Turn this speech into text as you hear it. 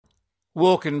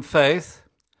Walk in Faith.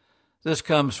 This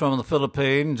comes from the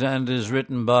Philippines and is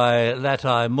written by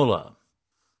Latai Muller.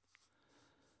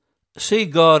 See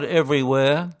God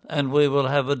everywhere, and we will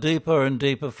have a deeper and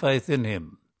deeper faith in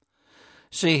him.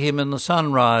 See him in the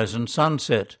sunrise and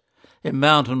sunset, in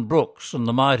mountain brooks and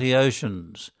the mighty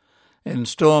oceans, in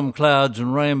storm clouds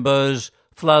and rainbows,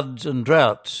 floods and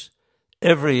droughts.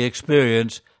 Every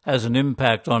experience has an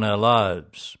impact on our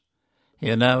lives.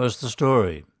 Here now is the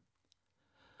story.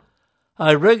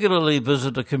 I regularly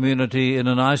visit a community in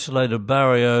an isolated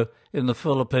barrio in the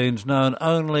Philippines known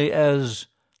only as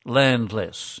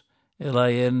Landless,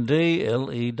 Landless,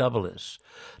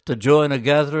 to join a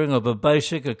gathering of a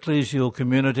basic ecclesial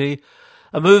community,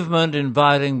 a movement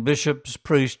inviting bishops,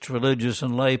 priests, religious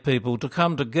and lay people to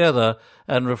come together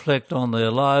and reflect on their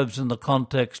lives in the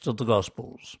context of the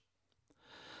Gospels.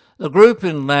 The group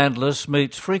in Landless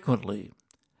meets frequently.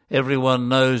 Everyone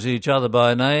knows each other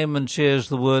by name and shares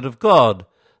the Word of God,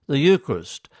 the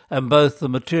Eucharist, and both the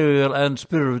material and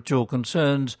spiritual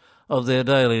concerns of their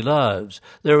daily lives.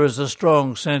 There is a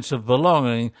strong sense of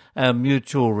belonging and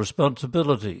mutual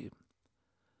responsibility.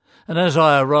 And as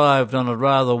I arrived on a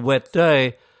rather wet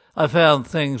day, I found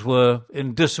things were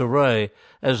in disarray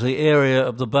as the area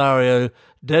of the barrio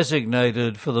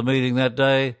designated for the meeting that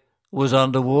day was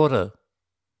underwater.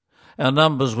 Our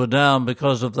numbers were down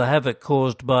because of the havoc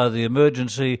caused by the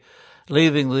emergency,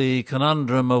 leaving the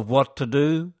conundrum of what to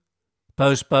do,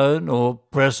 postpone or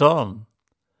press on.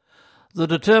 The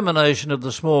determination of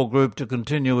the small group to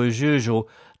continue as usual,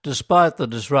 despite the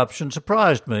disruption,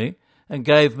 surprised me and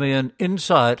gave me an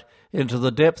insight into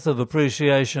the depth of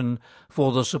appreciation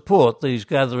for the support these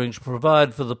gatherings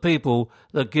provide for the people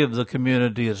that give the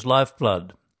community its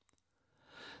lifeblood.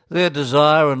 Their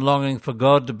desire and longing for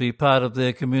God to be part of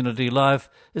their community life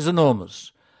is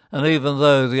enormous, and even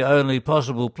though the only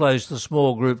possible place the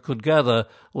small group could gather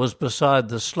was beside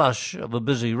the slush of a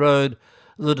busy road,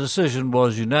 the decision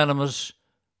was unanimous: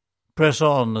 press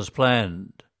on as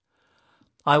planned.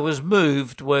 I was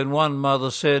moved when one mother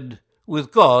said,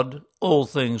 "With God, all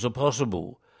things are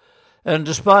possible." And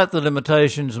despite the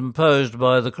limitations imposed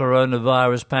by the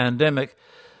coronavirus pandemic,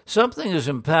 something is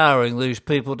empowering these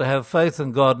people to have faith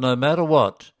in God no matter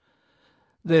what.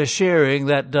 Their sharing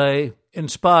that day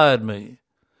inspired me.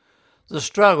 The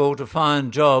struggle to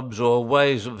find jobs or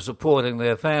ways of supporting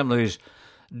their families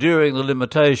during the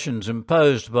limitations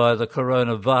imposed by the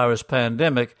coronavirus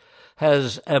pandemic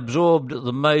has absorbed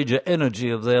the major energy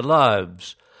of their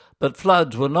lives, but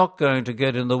floods were not going to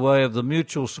get in the way of the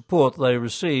mutual support they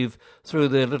receive through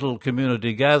their little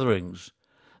community gatherings.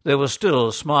 There was still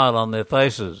a smile on their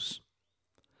faces.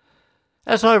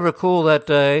 As I recall that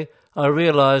day, I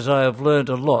realize I have learned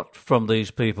a lot from these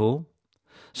people.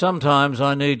 Sometimes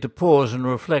I need to pause and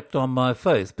reflect on my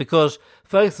faith, because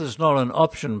faith is not an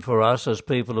option for us as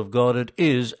people of God. It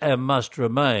is and must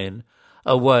remain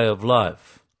a way of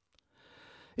life.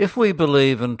 If we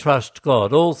believe and trust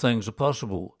God, all things are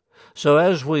possible. So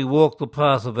as we walk the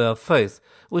path of our faith,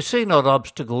 we see not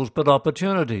obstacles but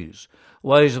opportunities,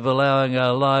 ways of allowing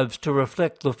our lives to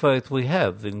reflect the faith we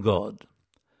have in God.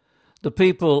 The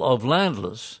people of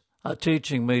Landless are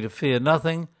teaching me to fear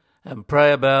nothing and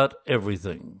pray about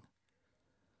everything.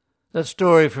 That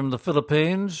story from the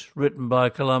Philippines, written by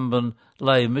Colombian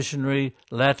lay missionary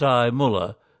Latai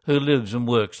Muller, who lives and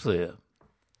works there.